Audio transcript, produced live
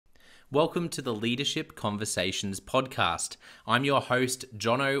Welcome to the Leadership Conversations podcast. I'm your host,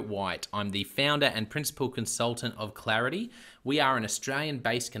 Jonno White. I'm the founder and principal consultant of Clarity. We are an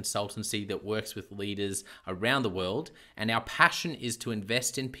Australian-based consultancy that works with leaders around the world, and our passion is to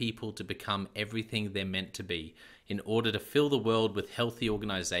invest in people to become everything they're meant to be in order to fill the world with healthy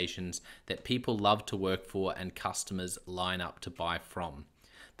organizations that people love to work for and customers line up to buy from.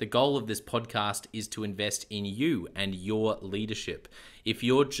 The goal of this podcast is to invest in you and your leadership. If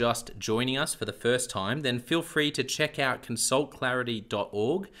you're just joining us for the first time, then feel free to check out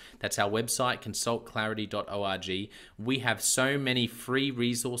consultclarity.org. That's our website, consultclarity.org. We have so many free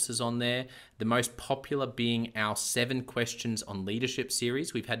resources on there, the most popular being our 7 Questions on Leadership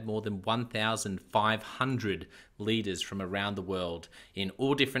series. We've had more than 1,500 leaders from around the world in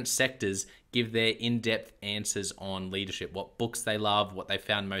all different sectors give their in-depth answers on leadership, what books they love, what they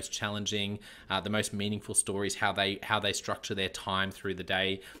found most challenging, the most meaningful stories, how they structure their time through the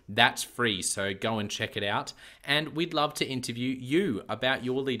day. That's free, so go and check it out. And we'd love to interview you about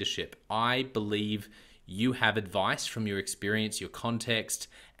your leadership. I believe you have advice from your experience, your context,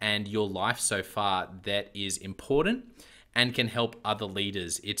 and your life so far that is important and can help other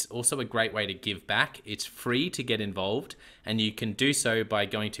leaders. It's also a great way to give back. It's free to get involved, and you can do so by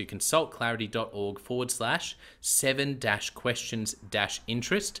going to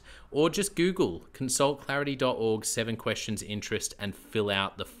consultclarity.org/7-questions-interest, or just Google consultclarity.org 7 questions interest and fill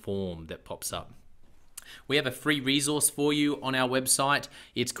out the form that pops up. We have a free resource for you on our website.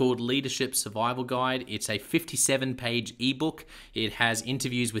 It's called Leadership Survival Guide. It's a 57-page ebook. It has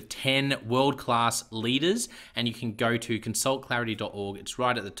interviews with 10 world-class leaders, and you can go to consultclarity.org. It's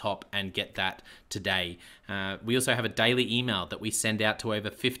right at the top, and get that today. We also have a daily email that we send out to over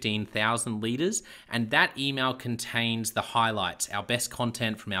 15,000 leaders, and that email contains the highlights, our best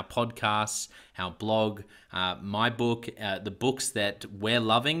content from our podcasts, our blog, my book, the books that we're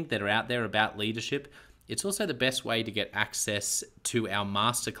loving that are out there about leadership. It's also the best way to get access to our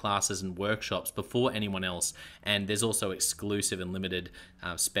masterclasses and workshops before anyone else. And there's also exclusive and limited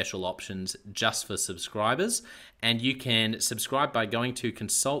special options just for subscribers. And you can subscribe by going to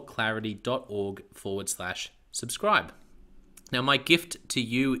consultclarity.org/subscribe. Now, my gift to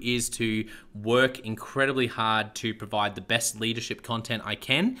you is to work incredibly hard to provide the best leadership content I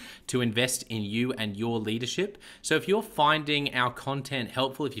can to invest in you and your leadership. So if you're finding our content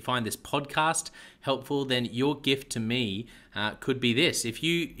helpful, if you find this podcast helpful, then your gift to me could be this. If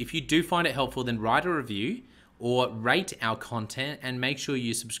you do find it helpful, then write a review or rate our content and make sure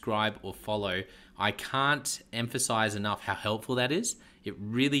you subscribe or follow. I can't emphasize enough how helpful that is. It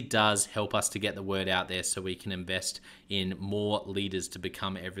really does help us to get the word out there so we can invest in more leaders to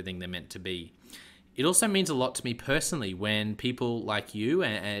become everything they're meant to be. It also means a lot to me personally when people like you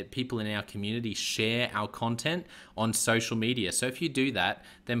and people in our community share our content on social media. So if you do that,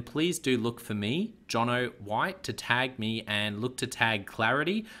 then please do look for me, Jonno White, to tag me, and look to tag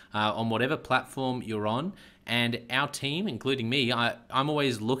Clarity on whatever platform you're on. And our team, including me, I'm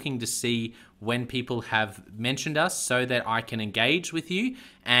always looking to see when people have mentioned us so that I can engage with you.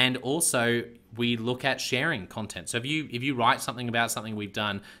 And also we look at sharing content. So if you write something about something we've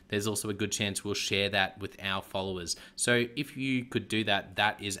done, there's also a good chance we'll share that with our followers. So if you could do that,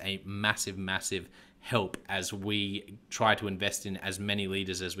 that is a massive, massive help as we try to invest in as many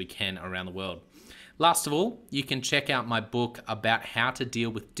leaders as we can around the world. Last of all, you can check out my book about how to deal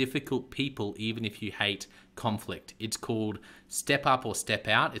with difficult people even if you hate conflict. It's called Step Up or Step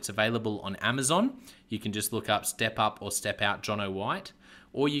Out. It's available on Amazon. You can just look up Step Up or Step Out Jonno White,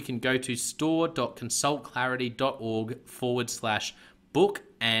 or you can go to store.consultclarity.org/book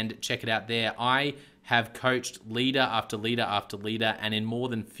and check it out there. I have coached leader after leader after leader, and in more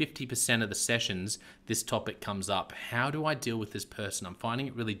than 50% of the sessions, this topic comes up. How do I deal with this person? I'm finding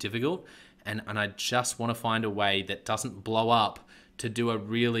it really difficult, and I just want to find a way that doesn't blow up to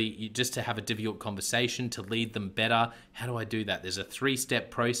just to have a difficult conversation, to lead them better. How do I do that? There's a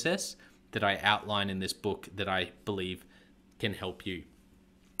 3-step process that I outline in this book that I believe can help you.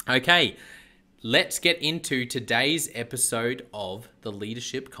 Okay, let's get into today's episode of the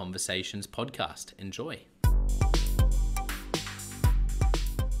Leadership Conversations podcast. Enjoy.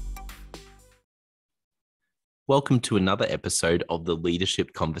 Welcome to another episode of the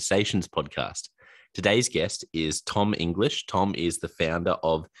Leadership Conversations podcast. Today's guest is Tom English. Tom is the founder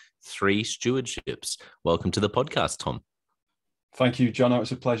of 3 Stewardships. Welcome to the podcast, Tom. Thank you, Jonno.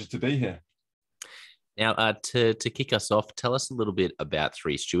 It's a pleasure to be here. Now, to kick us off, tell us a little bit about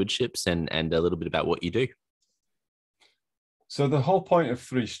 3 Stewardships and a little bit about what you do. So the whole point of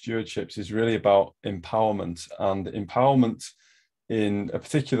 3 Stewardships is really about empowerment, and empowerment in a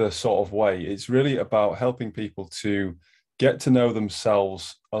particular sort of way. It's really about helping people to get to know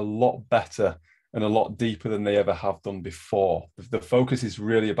themselves a lot better and a lot deeper than they ever have done before. The focus is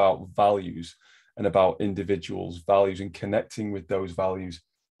really about values and about individuals' values and connecting with those values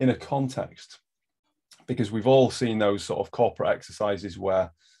in a context. Because we've all seen those sort of corporate exercises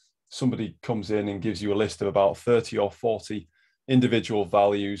where somebody comes in and gives you a list of about 30 or 40 individual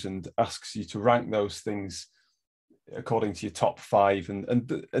values and asks you to rank those things according to your top five. And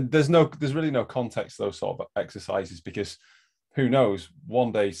there's really no context to those sort of exercises, because who knows,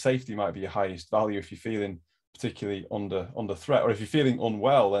 one day safety might be your highest value if you're feeling particularly under threat, or if you're feeling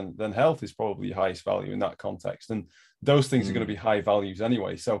unwell, then health is probably your highest value in that context. And those things are going to be high values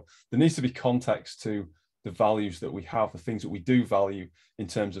anyway. So there needs to be context to the values that we have, the things that we do value in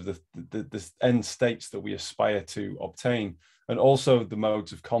terms of the end states that we aspire to obtain, and also the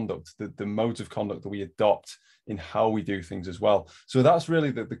modes of conduct, the modes of conduct that we adopt in how we do things as well. So that's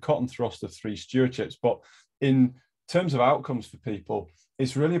really the cut and thrust of 3 stewardships. But in terms of outcomes for people,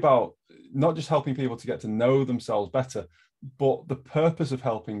 it's really about not just helping people to get to know themselves better, but the purpose of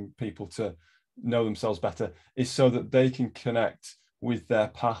helping people to know themselves better is so that they can connect with their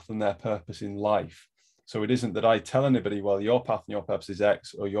path and their purpose in life. So it isn't that I tell anybody, well, your path and your purpose is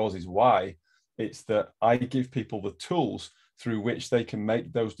X or yours is Y. It's that I give people the tools through which they can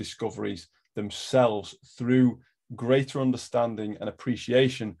make those discoveries themselves through greater understanding and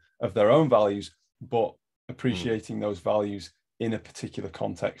appreciation of their own values, but appreciating those values in a particular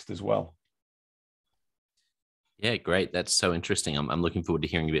context as well. Yeah, great. That's so interesting. I'm looking forward to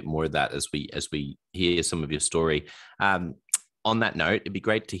hearing a bit more of that as we hear some of your story. On that note, it'd be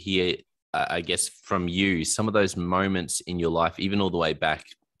great to hear, I guess, from you, some of those moments in your life, even all the way back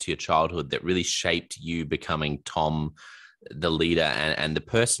to your childhood, that really shaped you becoming Tom, the leader and the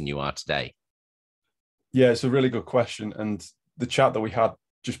person you are today. Yeah, it's a really good question. And the chat that we had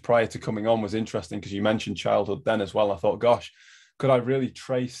just prior to coming on was interesting, because you mentioned childhood then as well. I thought, gosh, could I really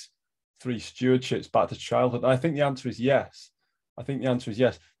trace 3 stewardships back to childhood? And I think the answer is yes. I think the answer is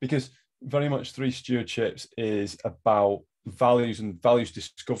yes, because very much 3 stewardships is about values and values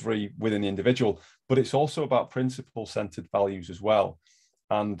discovery within the individual, but it's also about principle-centered values as well.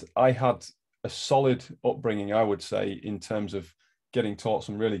 And I had a solid upbringing, I would say, in terms of getting taught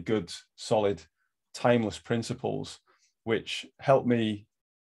some really good, solid, timeless principles, which helped me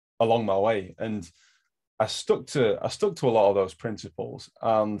along my way. And I stuck to a lot of those principles,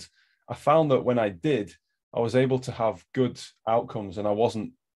 and I found that when I did, I was able to have good outcomes, and I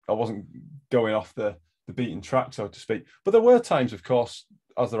wasn't going off the beaten track, so to speak. But there were times, of course,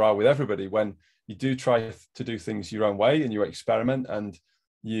 as there are with everybody, when you do try to do things your own way and you experiment, and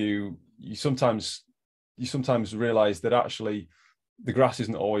you sometimes realize that actually the grass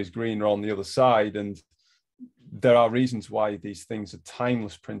isn't always greener on the other side, and there are reasons why these things are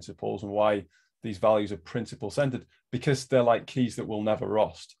timeless principles and why these values are principle centered, because they're like keys that will never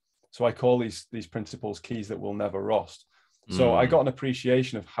rust. So I call these principles keys that will never rust. So I got an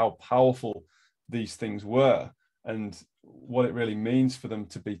appreciation of how powerful these things were and what it really means for them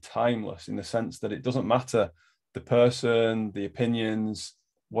to be timeless, in the sense that it doesn't matter the person, the opinions,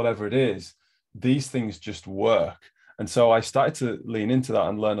 whatever it is, these things just work. And so I started to lean into that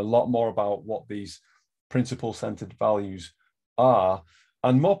and learn a lot more about what these principle-centered values are,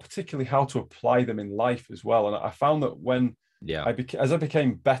 and more particularly how to apply them in life as well. And I found that when as I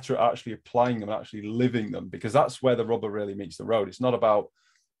became better at actually applying them and actually living them, because that's where the rubber really meets the road. It's not about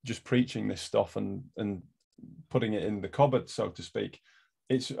just preaching this stuff and putting it in the cupboard, so to speak.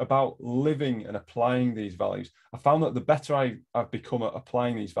 It's about living and applying these values. I found that the better I've become at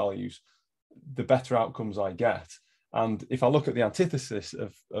applying these values, the better outcomes I get. And if I look at the antithesis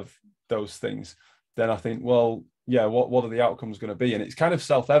of those things, then I think, well, yeah, what are the outcomes going to be? And it's kind of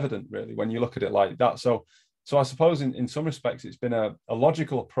self-evident, really, when you look at it like that. So I suppose in some respects, it's been a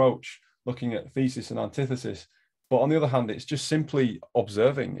logical approach looking at thesis and antithesis. But on the other hand, it's just simply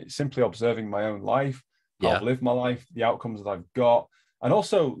observing. It's simply observing my own life, how I've lived my life, the outcomes that I've got, and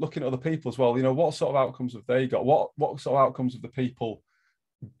also looking at other people as well. You know, what sort of outcomes have they got? What sort of outcomes have the people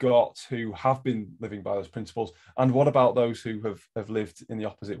got who have been living by those principles, and what about those who have lived in the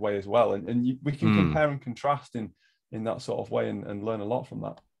opposite way as well? And we can compare and contrast in that sort of way and learn a lot from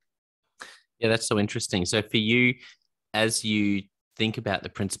that. Yeah, that's so interesting. So for you, as you think about the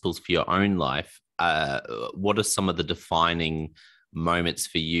principles for your own life, what are some of the defining moments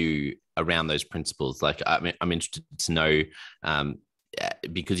for you around those principles? Like, I'm interested to know,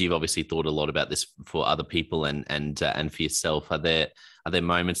 because you've obviously thought a lot about this for other people and for yourself. Are there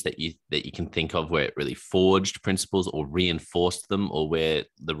moments that you can think of where it really forged principles or reinforced them, or where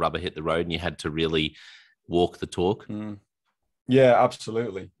the rubber hit the road and you had to really walk the talk? Yeah,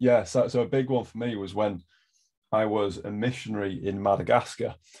 absolutely. Yeah. So a big one for me was when I was a missionary in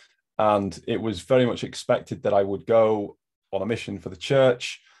Madagascar, and it was very much expected that I would go on a mission for the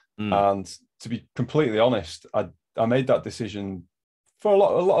church. Mm. And to be completely honest, I made that decision for a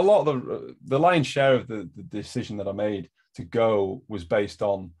lot of the lion's share of the decision that I made to go was based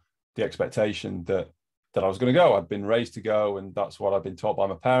on the expectation that I was going to go. I'd been raised to go, and that's what I'd been taught by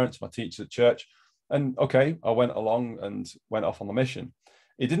my parents, my teachers at church. And okay, I went along and went off on the mission.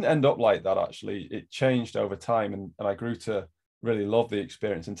 It didn't end up like that, actually. It changed over time, and I grew to really love the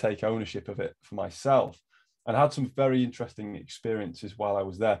experience and take ownership of it for myself. And I had some very interesting experiences while I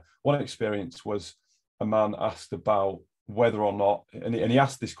was there. One experience was a man asked about whether or not, and he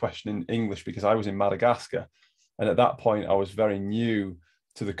asked this question in English because I was in Madagascar. And at that point, I was very new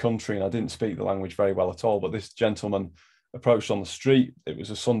to the country and I didn't speak the language very well at all. But this gentleman approached on the street. It was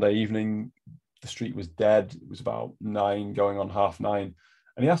a Sunday evening. The street was dead. It was about 9 going on 9:30.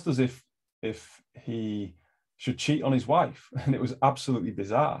 And he asked us if he should cheat on his wife. And it was absolutely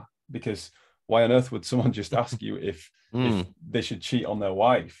bizarre, because why on earth would someone just ask you if they should cheat on their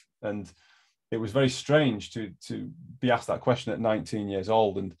wife? And it was very strange to be asked that question at 19 years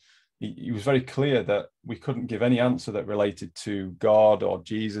old. And he was very clear that we couldn't give any answer that related to God or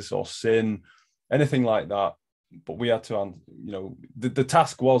Jesus or sin, anything like that. But we had to, the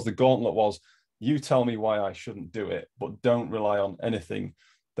task was, the gauntlet was, you tell me why I shouldn't do it, but don't rely on anything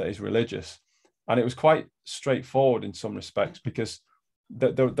that is religious. And it was quite straightforward in some respects, because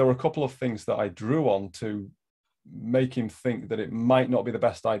there were a couple of things that I drew on to make him think that it might not be the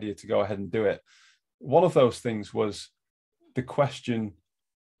best idea to go ahead and do it. One of those things was the question,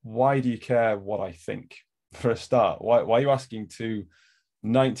 why do you care what I think? For a start, why are you asking two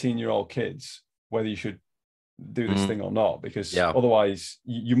 19-year-old kids whether you should do this thing or not? Because otherwise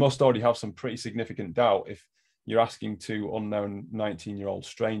you must already have some pretty significant doubt if you're asking two unknown 19-year-old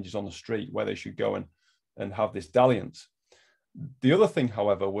strangers on the street where they should go and have this dalliance. The other thing,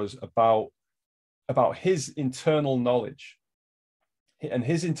 however, was about his internal knowledge and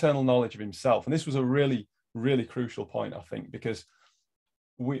his internal knowledge of himself. And this was a really, really crucial point, I think, because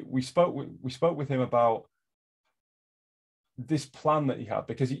we spoke with him about this plan that he had,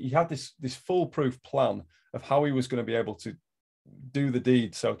 because he had this foolproof plan of how he was going to be able to do the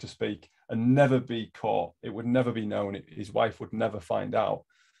deed, so to speak, and never be caught. It would never be known. His wife would never find out.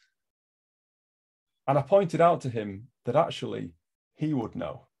 And I pointed out to him that actually he would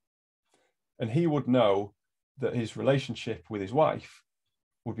know. And he would know that his relationship with his wife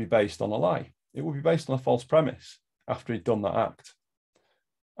would be based on a lie. It would be based on a false premise after he'd done that act.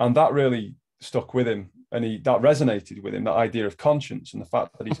 And that really stuck with him. And that resonated with him, that idea of conscience and the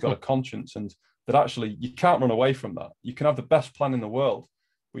fact that he's got a conscience, and that actually you can't run away from that. You can have the best plan in the world,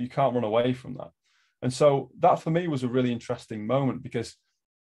 but you can't run away from that. And so that for me was a really interesting moment, because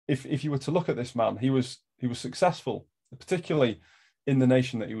if you were to look at this man, he was successful, particularly in the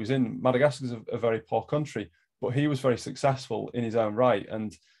nation that he was in. Madagascar is a very poor country, but he was very successful in his own right.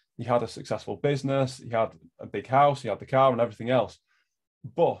 And he had a successful business, he had a big house, he had the car and everything else.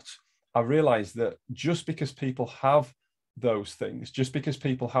 But I realized that just because people have those things, just because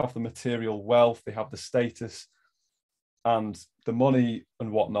people have the material wealth, they have the status and the money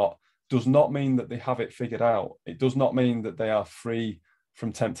and whatnot, does not mean that they have it figured out. It does not mean that they are free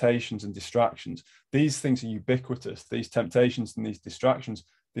from temptations and distractions. These things are ubiquitous. These temptations and these distractions,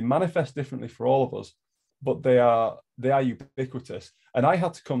 they manifest differently for all of us, but they are ubiquitous. And I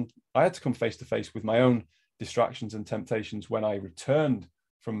had to come face to face with my own distractions and temptations when I returned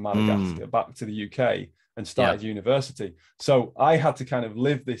from Madagascar back to the UK and started university. So I had to kind of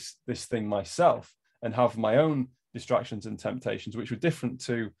live this thing myself and have my own distractions and temptations, which were different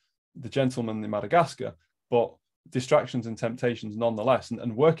to the gentleman in Madagascar, but distractions and temptations nonetheless.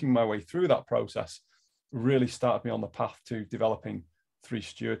 And working my way through that process really started me on the path to developing 3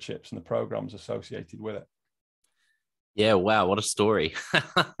 Stewardships and the programs associated with it. Yeah, wow, what a story.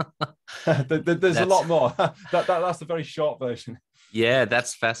 There's a lot more. That's the very short version. Yeah,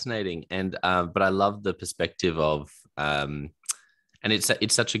 that's fascinating. And but I love the perspective of and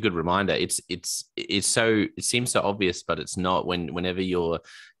it's such a good reminder. It seems so obvious, but it's not. Whenever you're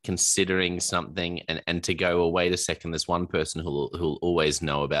considering something and to go, well, wait a second, there's one person who'll always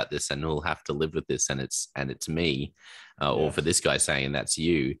know about this and who'll have to live with this, and it's me, or for this guy saying that's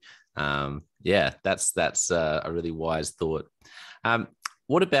you. That's a really wise thought.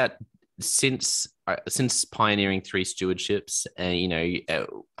 What about since pioneering 3 Stewardships,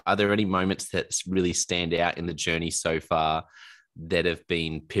 are there any moments that really stand out in the journey so far that have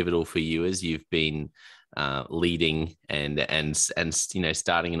been pivotal for you as you've been leading and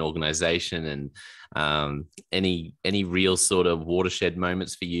starting an organization, and any real sort of watershed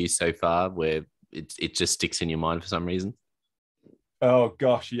moments for you so far where it just sticks in your mind for some reason? Oh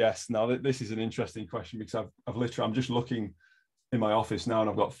gosh, yes. Now this is an interesting question because I've literally, I'm just looking in my office now, and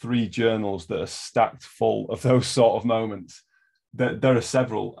I've got 3 journals that are stacked full of those sort of moments. There are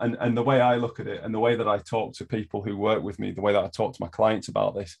several, and the way I look at it, and the way that I talk to people who work with me, the way that I talk to my clients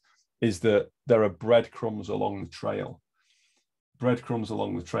about this, is that there are breadcrumbs along the trail. Breadcrumbs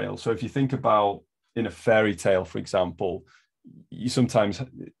along the trail. So if you think about in a fairy tale, for example, you sometimes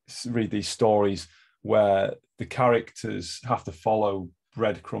read these stories where the characters have to follow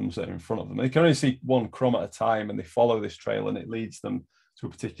breadcrumbs that are in front of them. They can only see one crumb at a time, and they follow this trail and it leads them to a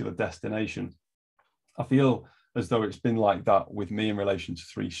particular destination. I feel as though it's been like that with me in relation to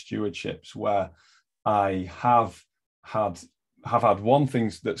 3 stewardships, where I have had one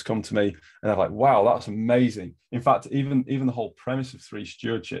thing that's come to me and I'm like, wow, that's amazing. In fact, even the whole premise of 3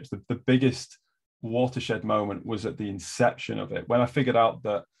 stewardships, the biggest watershed moment was at the inception of it, when I figured out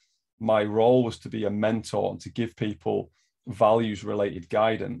that my role was to be a mentor and to give people values related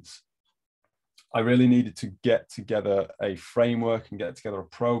guidance. I really needed to get together a framework and get together a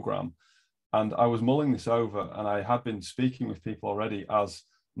program. And I was mulling this over, and I had been speaking with people already as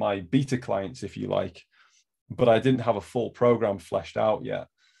my beta clients, if you like, but I didn't have a full program fleshed out yet.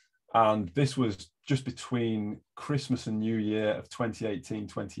 And this was just between Christmas and New Year of 2018,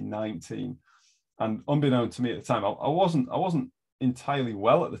 2019. And unbeknown to me at the time, I wasn't entirely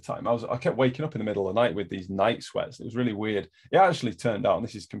well at the time. I kept waking up in the middle of the night with these night sweats. It was really weird. It actually turned out, and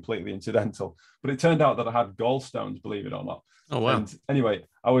this is completely incidental, but it turned out that I had gallstones, believe it or not. Oh wow. And anyway,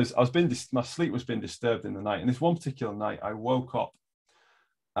 my sleep was being disturbed in the night. And this one particular night, I woke up,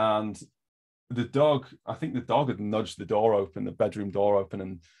 and I think the dog had nudged the door open, the bedroom door open,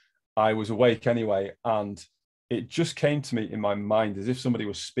 and I was awake anyway. And it just came to me in my mind as if somebody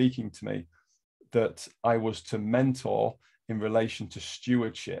was speaking to me that I was to mentor in relation to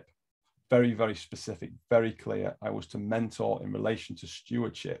stewardship. Very, very specific, very clear. I was to mentor in relation to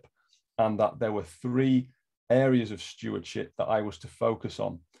stewardship, and that there were 3 areas of stewardship that I was to focus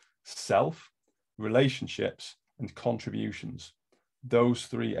on: self, relationships, and contributions. Those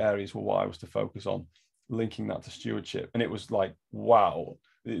 3 areas were what I was to focus on, linking that to stewardship. And it was like, wow,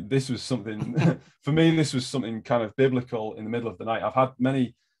 this was something, for me, this was something kind of biblical in the middle of the night. I've had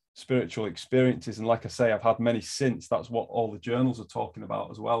many spiritual experiences, and like I say, I've had many since. That's what all the journals are talking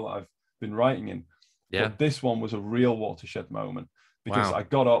about as well, that I've been writing in. Yeah. But this one was a real watershed moment, because I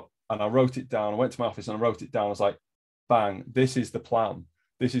got up and I wrote it down. I went to my office and I wrote it down. I was like, bang, this is the plan.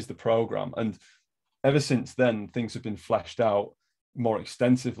 This is the program. And ever since then, things have been fleshed out more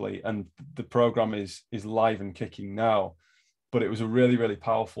extensively, and the program is live and kicking now. But it was a really, really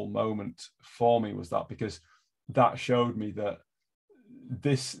powerful moment for me, was that, because that showed me that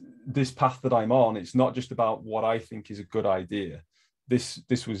this path that I'm on, it's not just about what I think is a good idea.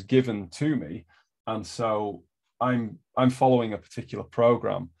 This was given to me, and so I'm following a particular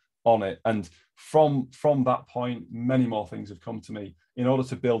program on it. And from that point, many more things have come to me in order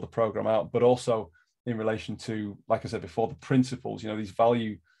to build the program out, but also in relation to, like I said before, the principles,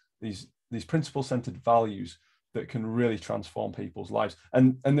 these principle-centered values that can really transform people's lives.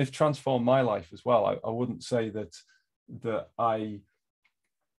 And they've transformed my life as well. I wouldn't say that I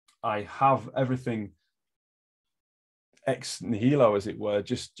have everything ex nihilo, as it were,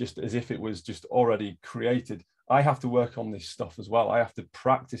 just as if it was just already created. I have to work on this stuff as well. I have to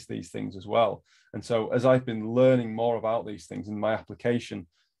practice these things as well. And so as I've been learning more about these things and my application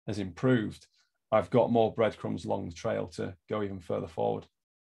has improved, I've got more breadcrumbs along the trail to go even further forward.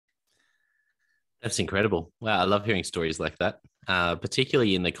 That's incredible. Wow, I love hearing stories like that,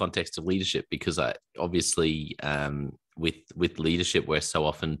 particularly in the context of leadership, because I obviously with leadership, we're so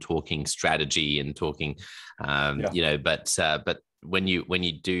often talking strategy and talking, but when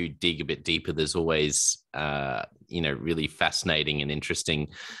you do dig a bit deeper, there's always really fascinating and interesting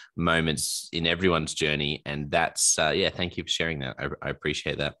moments in everyone's journey, and that's thank you for sharing that. I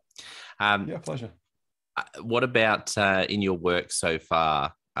appreciate that. Pleasure. What about in your work so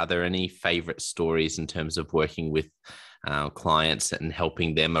far? Are there any favorite stories in terms of working with clients and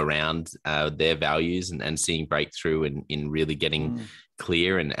helping them around their values and seeing breakthrough in really getting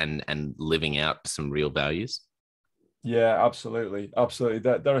clear and living out some real values? Yeah, absolutely.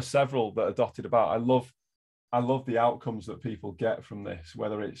 There are several that are dotted about. I love the outcomes that people get from this,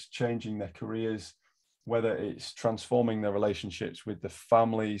 whether it's changing their careers, whether it's transforming their relationships with the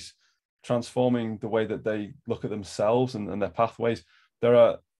families, transforming the way that they look at themselves and their pathways. There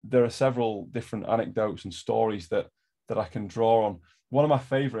are several different anecdotes and stories that I can draw on. One of my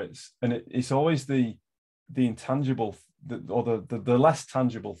favorites, and it's always the intangible, or the less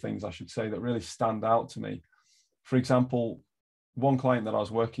tangible things, I should say, that really stand out to me. For example, one client that I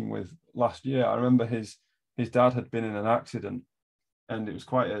was working with last year, I remember his dad had been in an accident, and it was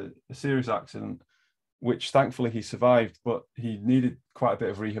quite a serious accident, which thankfully he survived, but he needed quite a bit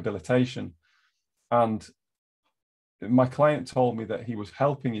of rehabilitation. And my client told me that he was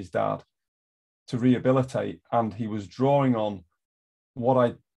helping his dad to rehabilitate, and he was drawing on what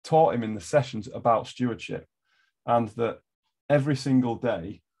I taught him in the sessions about stewardship, and that every single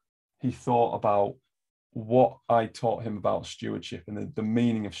day he thought about what I taught him about stewardship and the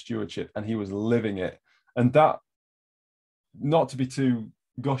meaning of stewardship, and he was living it. And that, not to be too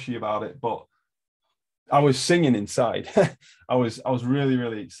gushy about it, but I was singing inside. I was really,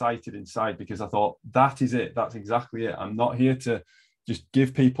 really excited inside, because I thought, that is it. That's exactly it. I'm not here to just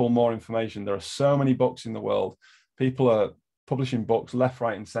give people more information. There are so many books in the world. People are publishing books left,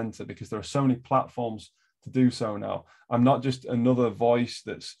 right, and center because there are so many platforms to do so now. I'm not just another voice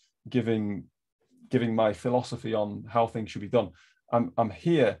that's giving my philosophy on how things should be done. I'm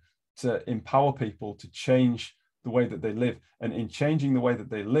here to empower people to change the way that they live. And in changing the way that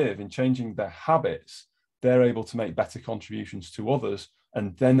they live, in changing their habits, they're able to make better contributions to others,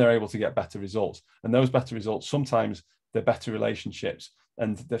 and then they're able to get better results. And those better results, sometimes they're better relationships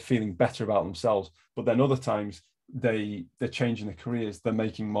and they're feeling better about themselves. But then other times they're changing their careers, they're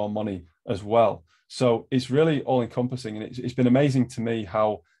making more money as well. So it's really all encompassing. And it's been amazing to me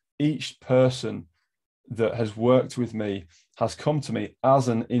how each person that has worked with me has come to me as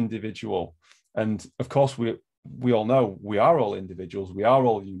an individual. And of course, we all know we are all individuals, we are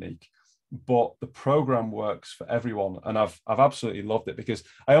all unique, but the program works for everyone. And I've absolutely loved it, because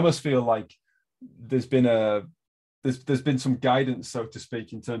I almost feel like there's been some guidance, so to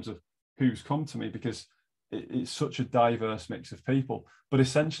speak, in terms of who's come to me, because it's such a diverse mix of people. But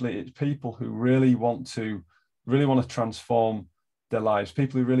essentially, it's people who really want to transform their lives,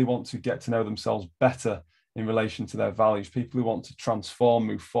 people who really want to get to know themselves better in relation to their values, people who want to transform,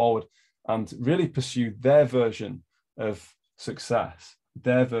 move forward, and really pursue their version of success,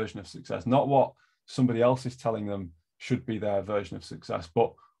 not what somebody else is telling them should be their version of success,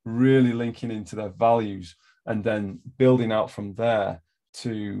 but really linking into their values and then building out from there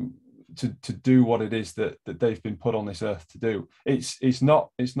to do what it is that they've been put on this earth to do. It's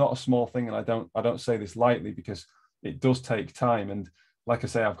not a small thing, and I don't say this lightly, because it does take time. And like I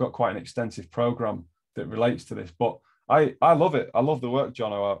say, I've got quite an extensive program that relates to this, but I love it. I love the work,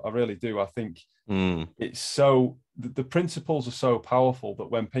 Jonno. I really do. I think it's so, the principles are so powerful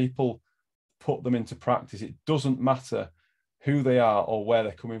that when people put them into practice, it doesn't matter who they are or where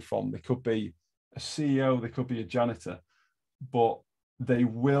they're coming from. They could be a CEO, they could be a janitor, but they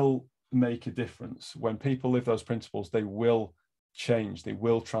will make a difference. When people live those principles, they will change, they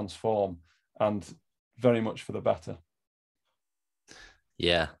will transform, and very much for the better.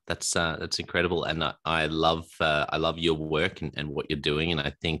 Yeah, that's incredible, and I love your work and what you're doing, and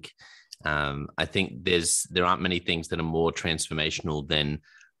I think there aren't many things that are more transformational than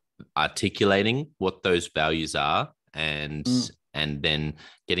articulating what those values are, and then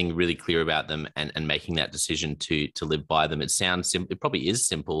getting really clear about them and making that decision to live by them. It sounds simple. It probably is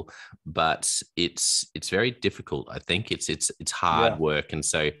simple, but it's very difficult. I think it's hard work, and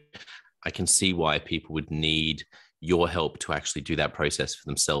so I can see why people would need your help to actually do that process for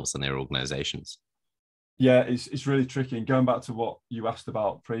themselves and their organizations. Yeah, it's really tricky. And going back to what you asked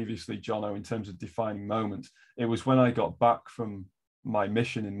about previously, Jonno, in terms of defining moments, it was when I got back from my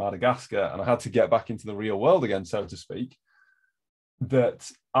mission in Madagascar and I had to get back into the real world again, so to speak, that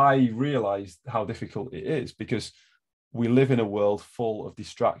I realized how difficult it is, because we live in a world full of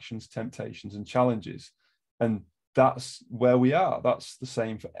distractions, temptations, and challenges. And that's where we are. That's the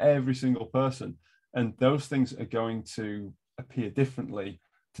same for every single person. And those things are going to appear differently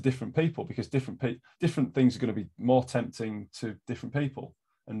to different people, because different things are going to be more tempting to different people,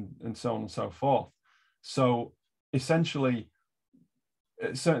 and so on and so forth. So essentially,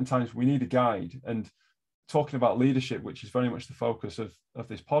 at certain times we need a guide. And talking about leadership, which is very much the focus of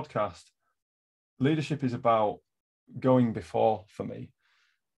this podcast, leadership is about going before for me.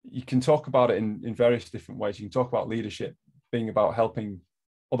 You can talk about it in various different ways. You can talk about leadership being about helping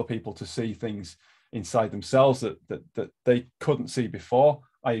other people to see things inside themselves that they couldn't see before.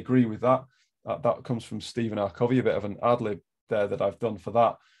 I agree with that. That comes from Stephen R. Covey, a bit of an ad lib there that I've done for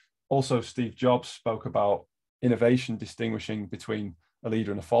that. Also, Steve Jobs spoke about innovation distinguishing between a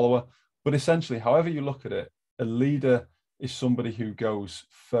leader and a follower. But essentially, however you look at it, a leader is somebody who goes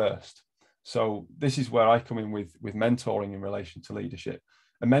first. So this is where I come in with mentoring in relation to leadership.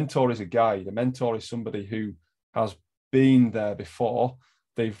 A mentor is a guide. A mentor is somebody who has been there before.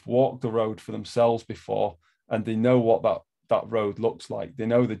 They've walked the road for themselves before, and they know what that road looks like. They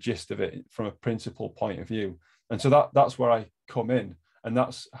know the gist of it from a principled point of view. And so that's where I come in, and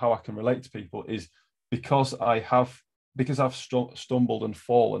that's how I can relate to people, is because I've stumbled and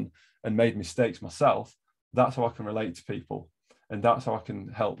fallen and made mistakes myself. That's how I can relate to people, and that's how I can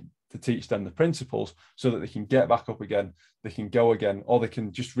help to teach them the principles so that they can get back up again, they can go again, or they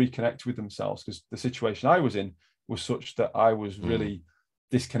can just reconnect with themselves, because the situation I was in was such that I was really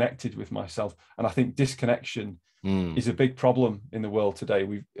disconnected with myself. And I think disconnection is a big problem in the world today.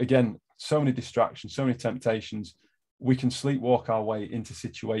 We've, again, so many distractions, so many temptations. We can sleepwalk our way into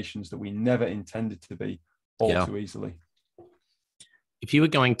situations that we never intended to be all too easily. If you were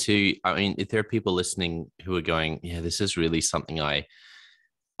going to, I mean, if there are people listening who are going, yeah, this is really something I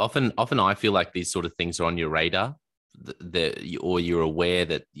often I feel like these sort of things are on your radar, or you're aware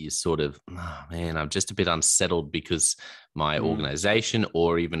that you sort of, oh man, I'm just a bit unsettled because my organization,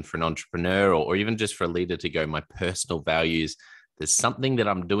 or even for an entrepreneur, or even just for a leader to go, my personal values, there's something that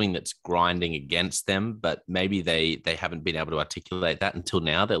I'm doing that's grinding against them, but maybe they haven't been able to articulate that until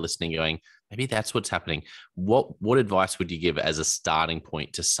now. They're listening going, maybe that's what's happening. What advice would you give as a starting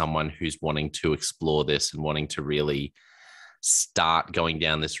point to someone who's wanting to explore this and wanting to really start going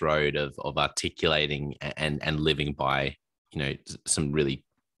down this road of articulating and living by, some really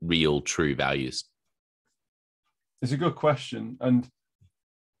real, true values? It's a good question. And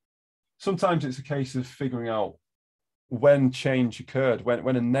sometimes it's a case of figuring out when change occurred,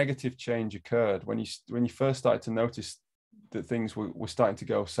 when a negative change occurred, when you first started to notice that things were starting to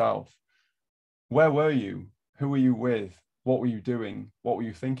go south. Where were you? Who were you with? What were you doing? What were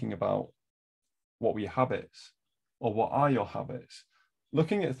you thinking about? What were your habits? Or what are your habits?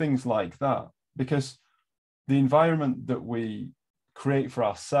 Looking at things like that, because the environment that we create for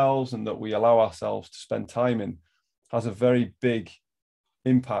ourselves and that we allow ourselves to spend time in has a very big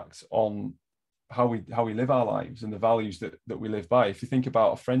impact on how we live our lives and the values that we live by. If you think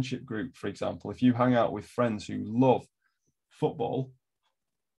about a friendship group, for example, if you hang out with friends who love football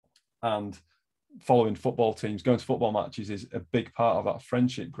and following football teams, going to football matches is a big part of that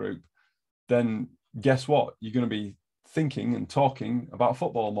friendship group, then guess what? You're going to be thinking and talking about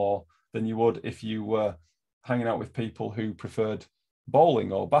football more than you would if you were hanging out with people who preferred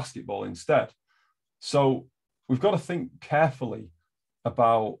bowling or basketball instead. So we've got to think carefully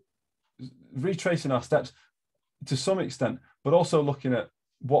about retracing our steps to some extent, but also looking at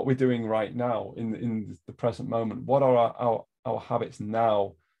what we're doing right now in the present moment. What are our habits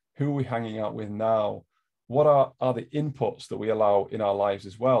now? Who are we hanging out with now? What are the inputs that we allow in our lives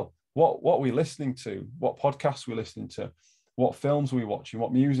as well? What are we listening to? What podcasts are we listening to? What films are we watching?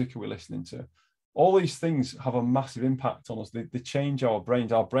 What music are we listening to? All these things have a massive impact on us. They change our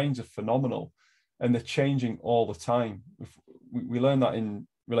brains. Our brains are phenomenal, and they're changing all the time. We learn that in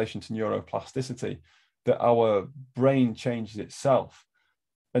relation to neuroplasticity, that our brain changes itself.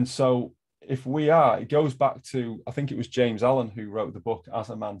 And so it goes back to, I think it was James Allen who wrote the book As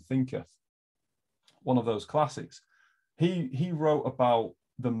a Man Thinketh, one of those classics. He wrote about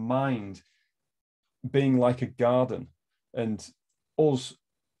the mind being like a garden, and us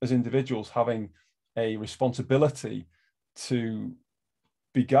as individuals having a responsibility to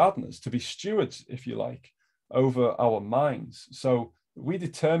be gardeners, to be stewards, if you like, over our minds. So we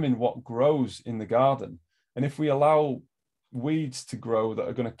determine what grows in the garden. And if we allow weeds to grow that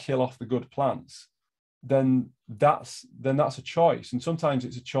are going to kill off the good plants, then that's a choice. And sometimes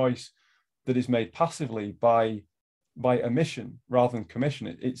it's a choice that is made passively by omission rather than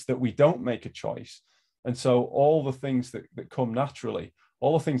commission. It's that we don't make a choice. And so all the things that come naturally,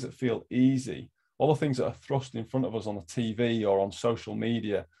 all the things that feel easy, all the things that are thrust in front of us on the TV or on social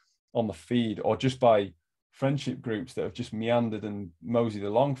media, on the feed, or just by friendship groups that have just meandered and moseyed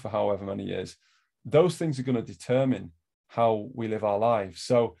along for however many years, those things are going to determine how we live our lives.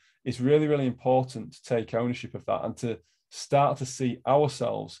 So it's really, really important to take ownership of that and to start to see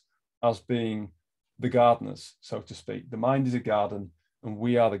ourselves as being the gardeners, so to speak. The mind is a garden and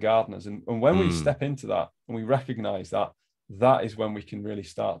we are the gardeners. And when we step into that and we recognize that, that is when we can really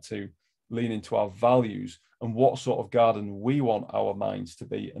start to lean into our values and what sort of garden we want our minds to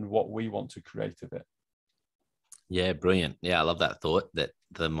be and what we want to create of it. Yeah, brilliant. Yeah, I love that thought, that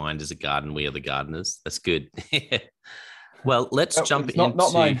the mind is a garden, we are the gardeners. That's good. Well, let's jump into...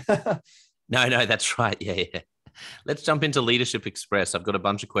 Not mine. No, that's right. Yeah. Let's jump into Leadership Express. I've got a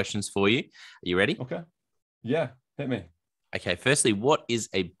bunch of questions for you. Are you ready? Okay. Yeah, hit me. Okay, firstly, what is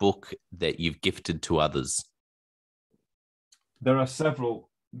a book that you've gifted to others? There are several.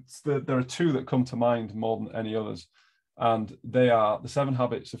 There are two that come to mind more than any others. And they are The 7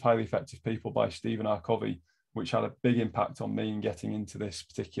 Habits of Highly Effective People by Stephen R. Covey, which had a big impact on me in getting into this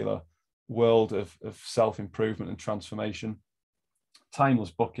particular world of self-improvement and transformation.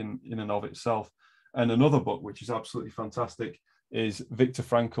 Timeless book in and of itself. And another book, which is absolutely fantastic, is Viktor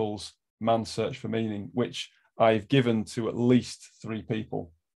Frankl's Man's Search for Meaning, which I've given to at least 3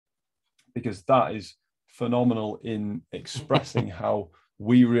 people, because that is phenomenal in expressing how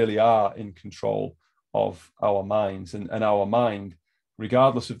we really are in control of our minds. And our mind,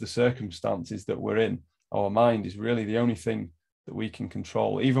 regardless of the circumstances that we're in, our mind is really the only thing that we can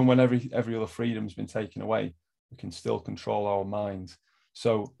control. Even when every other freedom's been taken away, we can still control our minds.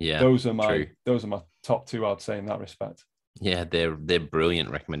 So those are my top 2, I'd say, in that respect. Yeah, they're brilliant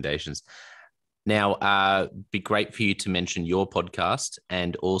recommendations. Now, be great for you to mention your podcast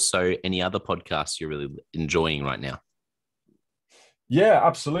and also any other podcasts you're really enjoying right now. Yeah,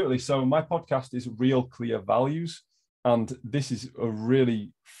 absolutely. So my podcast is Real Clear Values, and this is a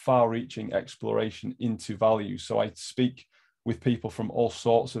really far-reaching exploration into values. So I speak with people from all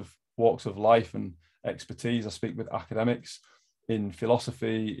sorts of walks of life and expertise. I speak with academics in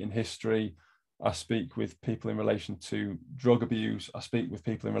philosophy, in history. I speak with people in relation to drug abuse. I speak with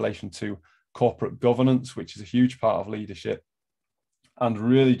people in relation to corporate governance, which is a huge part of leadership, and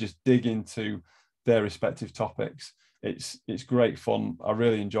really just dig into their respective topics. It's great fun. I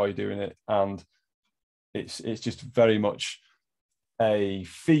really enjoy doing it, and it's just very much a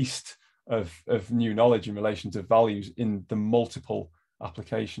feast of new knowledge in relation to values in the multiple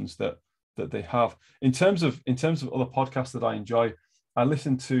applications that they have. In terms of other podcasts that I enjoy, I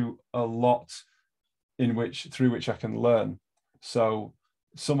listen to a lot through which I can learn. So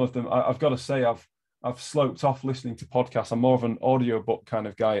some of them, I've got to say, I've sloped off listening to podcasts. I'm more of an audiobook kind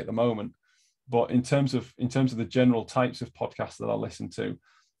of guy at the moment. But in terms of the general types of podcasts that I listen to,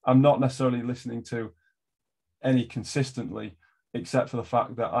 I'm not necessarily listening to any consistently, except for the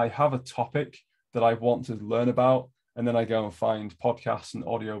fact that I have a topic that I want to learn about, and then I go and find podcasts and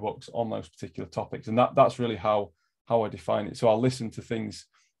audiobooks on those particular topics. And that's really how I define it. So I'll listen to things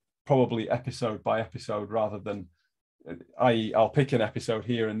probably episode by episode, rather than, I'll pick an episode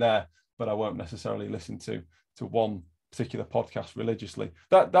here and there, but I won't necessarily listen to one particular podcast religiously.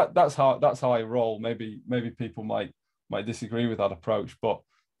 That's how I roll. Maybe people might disagree with that approach, but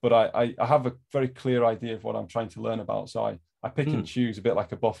I have a very clear idea of what I'm trying to learn about. So I pick and choose, a bit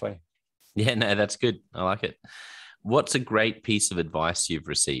like a buffet. Yeah, no, that's good. I like it. What's a great piece of advice you've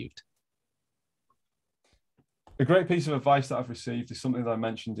received? A great piece of advice that I've received is something that I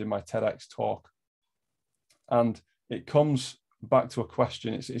mentioned in my TEDx talk. And it comes back to a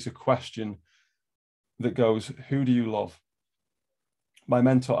question. It's a question that goes, who do you love? My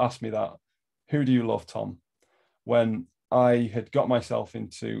mentor asked me that. Who do you love, Tom? When I had got myself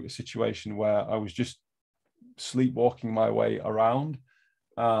into a situation where I was just sleepwalking my way around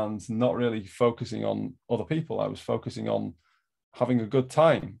and not really focusing on other people. I was focusing on having a good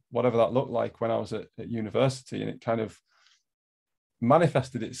time, whatever that looked like when I was at university. And it kind of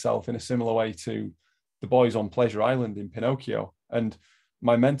manifested itself in a similar way to the boys on Pleasure Island in Pinocchio. And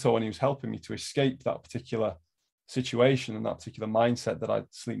my mentor, when he was helping me to escape that particular situation and that particular mindset that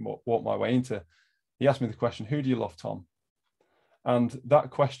I'd sleepwalk my way into, he asked me the question, who do you love, Tom? And that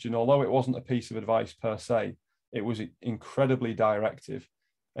question, although it wasn't a piece of advice per se, it was incredibly directive,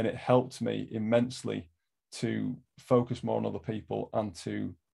 and it helped me immensely to focus more on other people and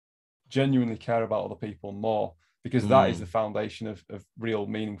to genuinely care about other people more, because that is the foundation of real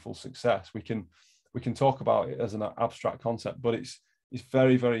meaningful success. We can talk about it as an abstract concept, but it's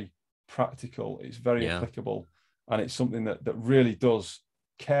very, very practical. It's very applicable, and it's something that really does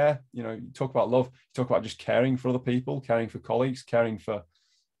care. You know, you talk about love, you talk about just caring for other people, caring for colleagues, caring for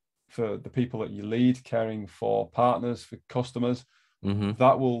the people that you lead, caring for partners, for customers.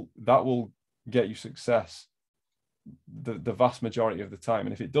 That will get you success the vast majority of the time.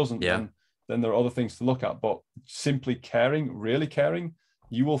 And if it doesn't, then there are other things to look at. But simply caring, really caring,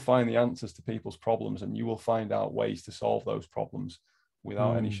 you will find the answers to people's problems, and you will find out ways to solve those problems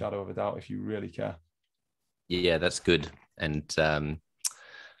without any shadow of a doubt if you really care. Yeah, that's good. And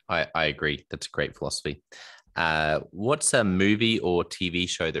I agree. That's a great philosophy. What's a movie or TV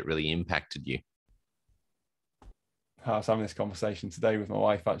show that really impacted you? I was having this conversation today with my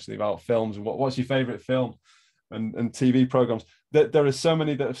wife actually about films and what's your favorite film and TV programs. There are so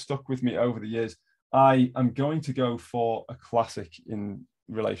many that have stuck with me over the years. I am going to go for a classic in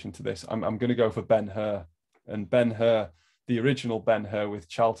relation to this. I'm going to go for Ben-Hur. And Ben-Hur, the original Ben-Hur with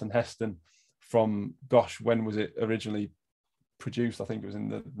Charlton Heston from, when was it originally produced? I think it was in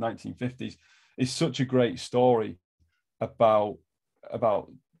the 1950s. Is such a great story about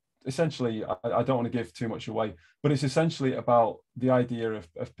essentially, I don't want to give too much away, but it's essentially about the idea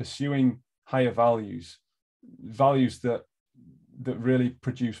of pursuing higher values that really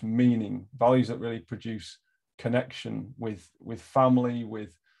produce meaning, values that really produce connection with family,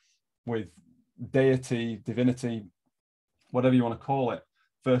 with deity, divinity, whatever you want to call it,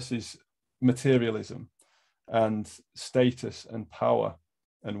 versus materialism and status and power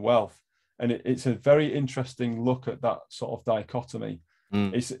and wealth. And it's a very interesting look at that sort of dichotomy.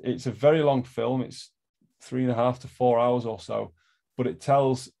 It's a very long film. It's 3.5 to 4 hours or so, but it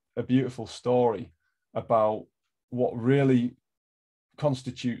tells a beautiful story about what really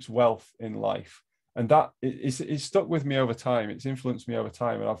constitutes wealth in life. And that it's stuck with me over time. It's influenced me over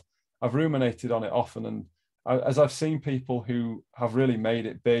time, and I've ruminated on it often. And as I've seen people who have really made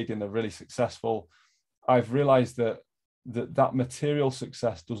it big and they're really successful, I've realized that material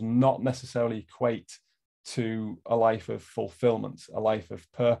success does not necessarily equate to a life of fulfillment, a life of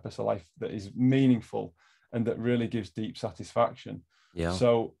purpose, a life that is meaningful and that really gives deep satisfaction. Yeah.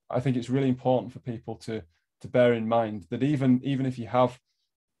 So I think it's really important for people to bear in mind that even if you have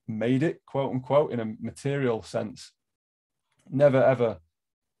made it, quote unquote, in a material sense, never ever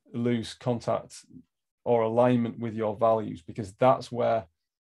lose contact or alignment with your values, because that's where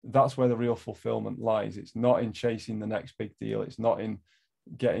the real fulfillment lies. It's not in chasing the next big deal. It's not in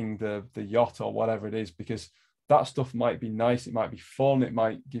getting the yacht or whatever it is, because that stuff might be nice, it might be fun, it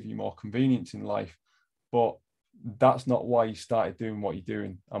might give you more convenience in life, but that's not why you started doing what you're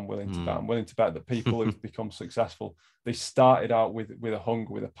doing. I'm willing to bet that people who've become successful, they started out with a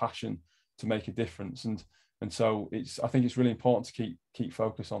hunger, with a passion to make a difference. And so I think it's really important to keep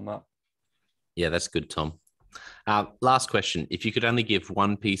focus on that. Yeah, that's good, Tom. Last question. If you could only give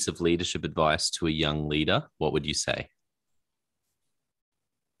one piece of leadership advice to a young leader, what would you say?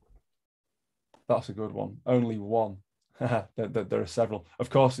 That's a good one. Only one. There are several.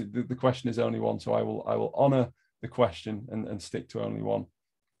 Of course, the question is only one, so I will honor the question and stick to only one.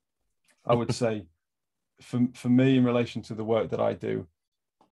 I would say, for me, in relation to the work that I do,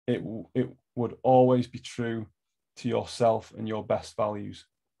 it would always be true to yourself and your best values.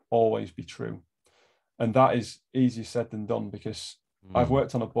 Always be true. And that is easier said than done, because I've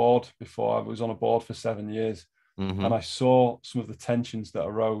worked on a board before. I was on a board for 7 years, and I saw some of the tensions that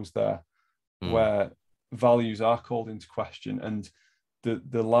arose there, where values are called into question, and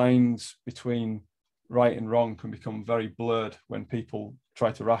the lines between right and wrong can become very blurred when people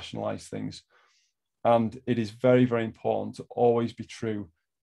try to rationalize things. And it is very, very important to always be true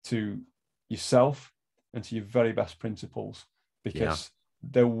to yourself and to your very best principles, because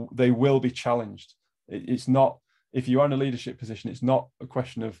they will be challenged. It's not, if you are in a leadership position, it's not a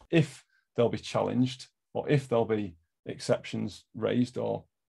question of if they'll be challenged or if there'll be exceptions raised or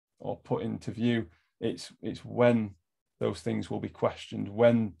put into view. It's when those things will be questioned,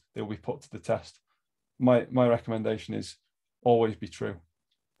 when they'll be put to the test. My recommendation is always be true.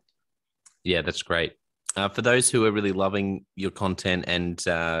 Yeah, that's great. For those who are really loving your content and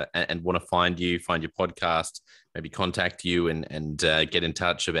want to find your podcast, maybe contact you and get in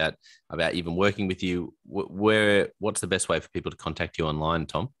touch about even working with you, what's the best way for people to contact you online,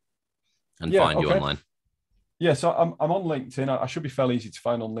 Tom, and find you online? Yeah, so I'm on LinkedIn. I should be fairly easy to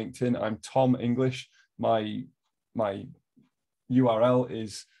find on LinkedIn. I'm Tom English. My URL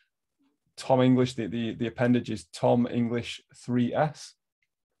is Tom English. The appendage is Tom English 3S,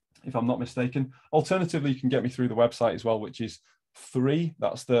 if I'm not mistaken. Alternatively, you can get me through the website as well, which is 3,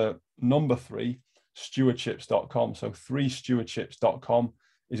 that's the number 3, stewardships.com. So 3stewardships.com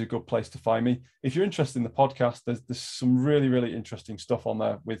is a good place to find me. If you're interested in the podcast, there's some really, really interesting stuff on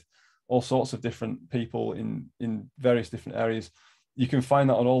there with all sorts of different people in various different areas. You can find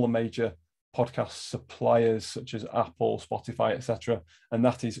that on all the major podcast suppliers such as Apple, Spotify, etc. And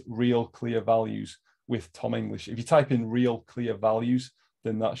that is Real Clear Values with Tom English. If you type in Real Clear Values,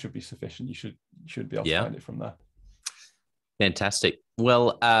 then that should be sufficient. You should be able to find it from there. Fantastic.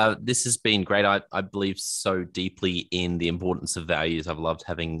 Well, this has been great. I believe so deeply in the importance of values. I've loved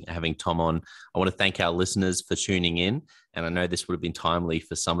having Tom on. I want to thank our listeners for tuning in. And I know this would have been timely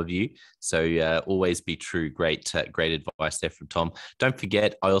for some of you. So always be true. Great advice there from Tom. Don't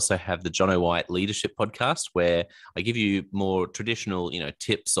forget, I also have the Jonno White Leadership Podcast, where I give you more traditional,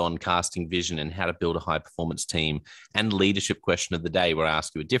 tips on casting vision and how to build a high performance team, and leadership question of the day, where I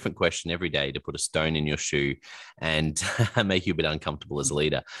ask you a different question every day to put a stone in your shoe and make you a bit uncomfortable as a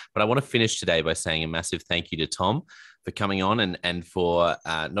leader. But I want to finish today by saying a massive thank you to Tom for coming on and for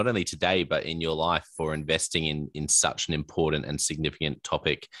not only today, but in your life, for investing in such an important and significant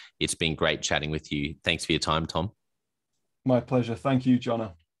topic. It's been great chatting with you. Thanks for your time, Tom. My pleasure. Thank you,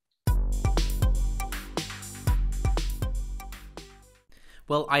 Jonno.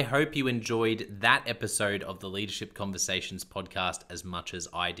 Well, I hope you enjoyed that episode of the Leadership Conversations podcast as much as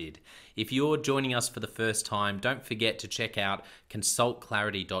I did. If you're joining us for the first time, don't forget to check out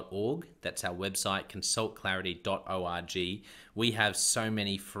consultclarity.org. That's our website, consultclarity.org. We have so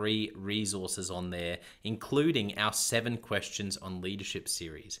many free resources on there, including our 7 Questions on Leadership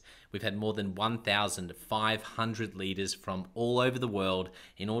series. We've had more than 1,500 leaders from all over the world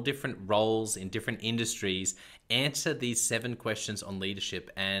in all different roles, in different industries, answer these 7 questions on leadership,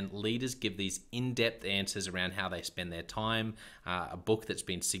 and leaders give these in-depth answers around how they spend their time, a book that's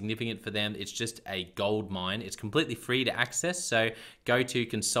been significant for them. It's just a gold mine. It's completely free to access, so go to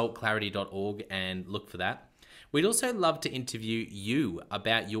consultclarity.org and look for that. We'd also love to interview you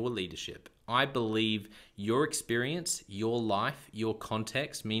about your leadership. I believe your experience, your life, your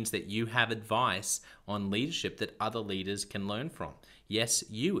context means that you have advice on leadership that other leaders can learn from. Yes,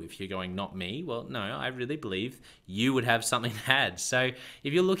 you, if you're going, not me. Well, no, I really believe you would have something to add. So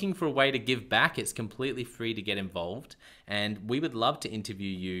if you're looking for a way to give back, it's completely free to get involved. And we would love to interview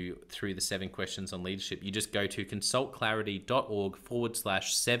you through the 7 Questions on Leadership. You just go to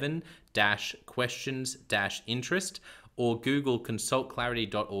consultclarity.org/7-questions-interest, or Google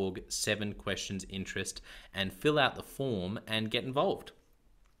consultclarity.org 7 questions interest and fill out the form and get involved.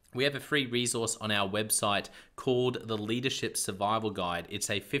 We have a free resource on our website called the Leadership Survival Guide. It's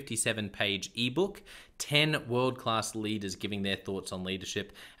a 57-page ebook, 10 world-class leaders giving their thoughts on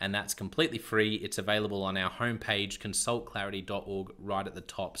leadership, and that's completely free. It's available on our homepage, consultclarity.org, right at the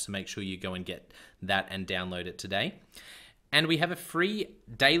top, so make sure you go and get that and download it today. And we have a free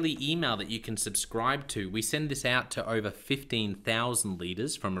daily email that you can subscribe to. We send this out to over 15,000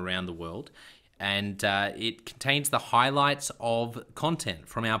 leaders from around the world. And it contains the highlights of content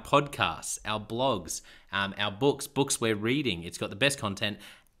from our podcasts, our blogs, our books we're reading. It's got the best content,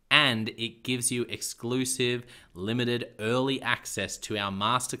 and it gives you exclusive, limited, early access to our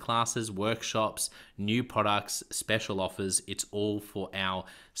masterclasses, workshops, new products, special offers. It's all for our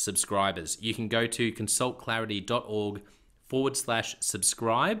subscribers. You can go to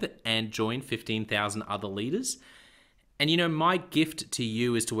consultclarity.org/subscribe and join 15,000 other leaders. And you know, my gift to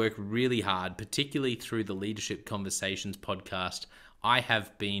you is to work really hard, particularly through the Leadership Conversations podcast. I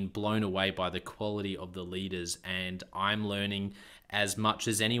have been blown away by the quality of the leaders, and I'm learning as much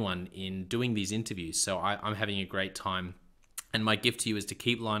as anyone in doing these interviews. So I'm having a great time. And my gift to you is to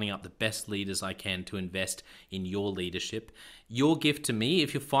keep lining up the best leaders I can to invest in your leadership. Your gift to me,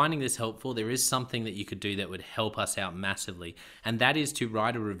 if you're finding this helpful, there is something that you could do that would help us out massively. And that is to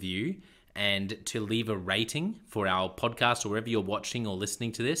write a review and to leave a rating for our podcast or wherever you're watching or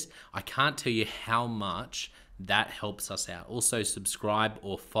listening to this. I can't tell you how much that helps us out. Also, subscribe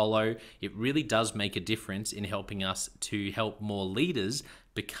or follow. It really does make a difference in helping us to help more leaders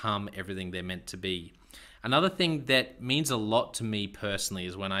become everything they're meant to be. Another thing that means a lot to me personally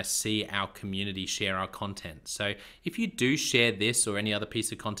is when I see our community share our content. So if you do share this or any other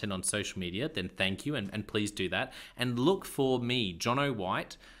piece of content on social media, then thank you, and please do that. And look for me, Jonno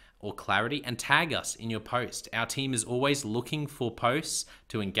White, or Clarity, and tag us in your post. Our team is always looking for posts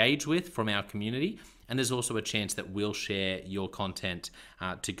to engage with from our community, and there's also a chance that we'll share your content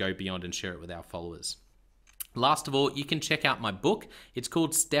to go beyond and share it with our followers. Last of all, you can check out my book. It's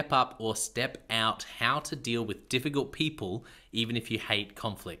called Step Up or Step Out: How to Deal with Difficult People Even If You Hate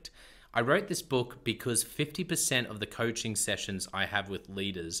Conflict. I wrote this book because 50% of the coaching sessions I have with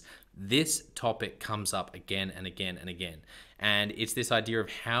leaders, this topic comes up again and again and again. And it's this idea of,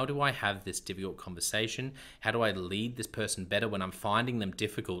 how do I have this difficult conversation? How do I lead this person better when I'm finding them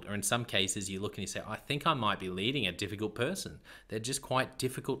difficult? Or in some cases, you look and you say, I think I might be leading a difficult person. They're just quite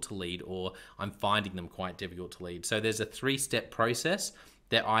difficult to lead, or I'm finding them quite difficult to lead. So there's a 3-step process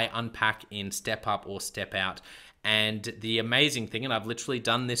that I unpack in Step Up or Step Out. And the amazing thing, and I've literally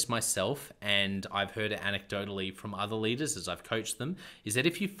done this myself, and I've heard it anecdotally from other leaders as I've coached them, is that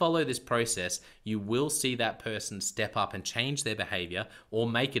if you follow this process, you will see that person step up and change their behavior or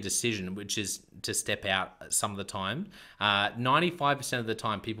make a decision, which is to step out some of the time. 95% of the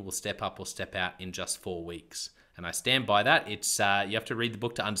time, people will step up or step out in just 4 weeks. And I stand by that. It's you have to read the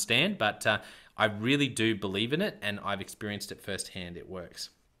book to understand, but I really do believe in it, and I've experienced it firsthand. It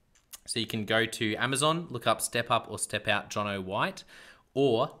works. So you can go to Amazon, look up Step Up or Step Out Jonno White,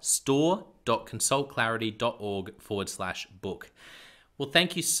 or store.consultclarity.org/book. Well,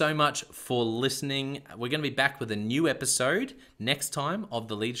 thank you so much for listening. We're going to be back with a new episode next time of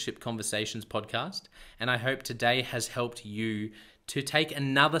the Leadership Conversations podcast. And I hope today has helped you to take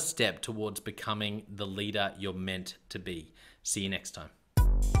another step towards becoming the leader you're meant to be. See you next time.